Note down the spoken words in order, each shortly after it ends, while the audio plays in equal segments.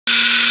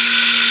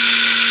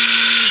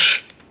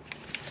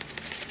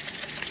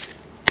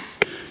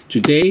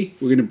Today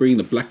we're gonna bring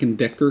the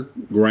BLACK+DECKER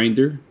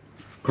grinder,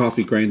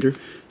 coffee grinder.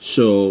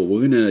 So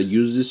we're gonna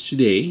use this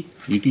today.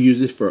 You can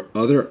use it for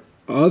other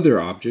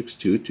objects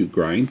too, to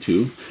grind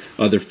too,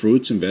 other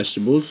fruits and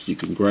vegetables. You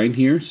can grind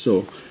here.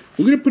 So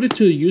we're gonna put it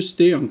to use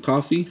today on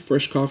coffee,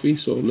 fresh coffee.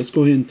 So let's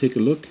go ahead and take a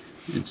look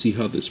and see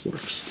how this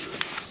works.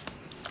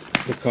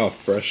 Look how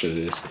fresh it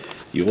is.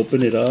 You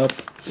open it up,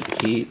 the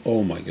key.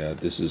 Oh my God,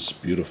 this is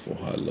beautiful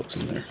how it looks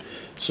in there.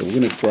 So we're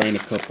gonna grind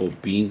a couple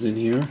of beans in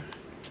here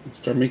and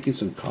start making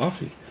some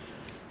coffee.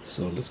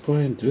 So let's go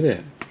ahead and do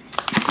that.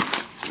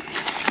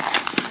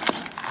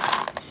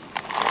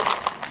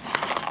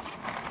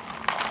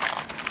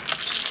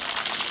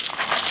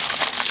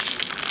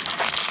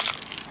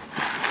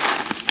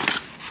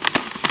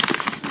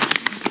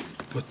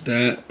 Put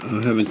that,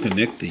 I haven't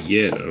connected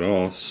yet at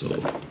all, so.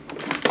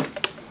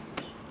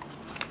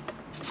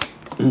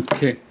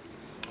 Okay,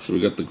 so we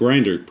got the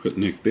grinder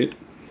connected.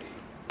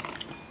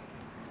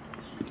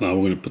 Now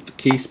we're gonna put the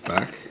case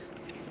back.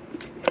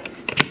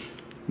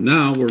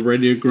 Now we're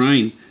ready to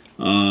grind.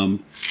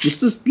 Just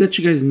to let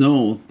you guys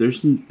know,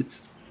 there's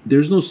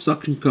no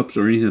suction cups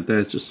or anything like that.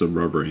 It's just the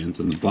rubber ends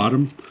on the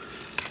bottom.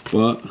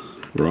 But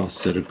we're all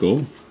set to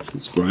go.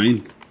 Let's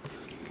grind.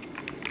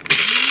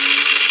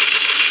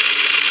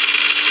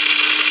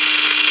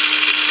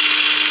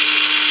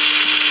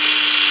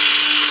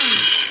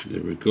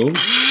 There we go.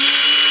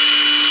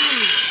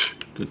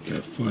 Get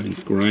that fine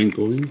grind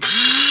going.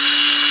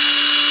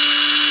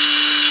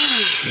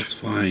 That's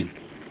fine.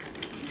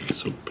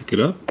 So pick it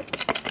up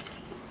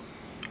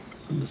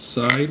on the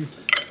side,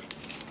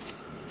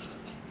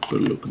 put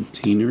a little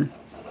container.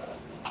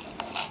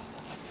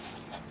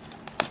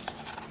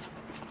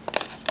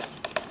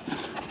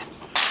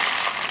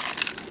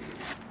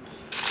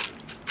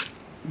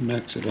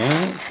 Max it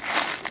out.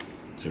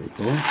 There we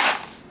go.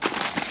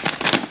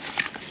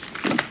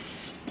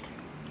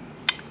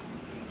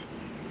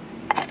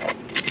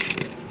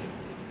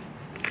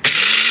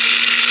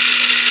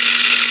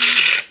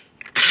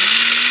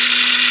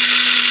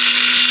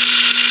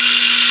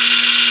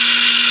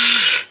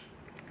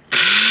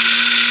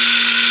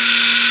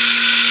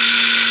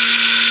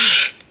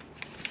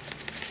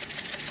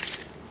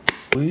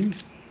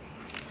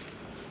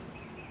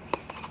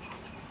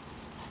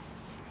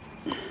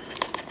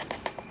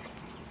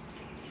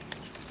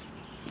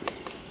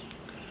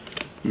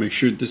 Make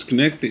sure to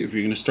disconnect it if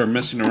you're going to start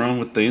messing around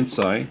with the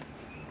inside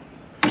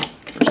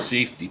for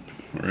safety.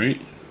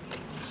 Alright,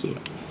 so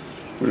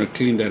we're going to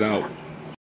clean that out.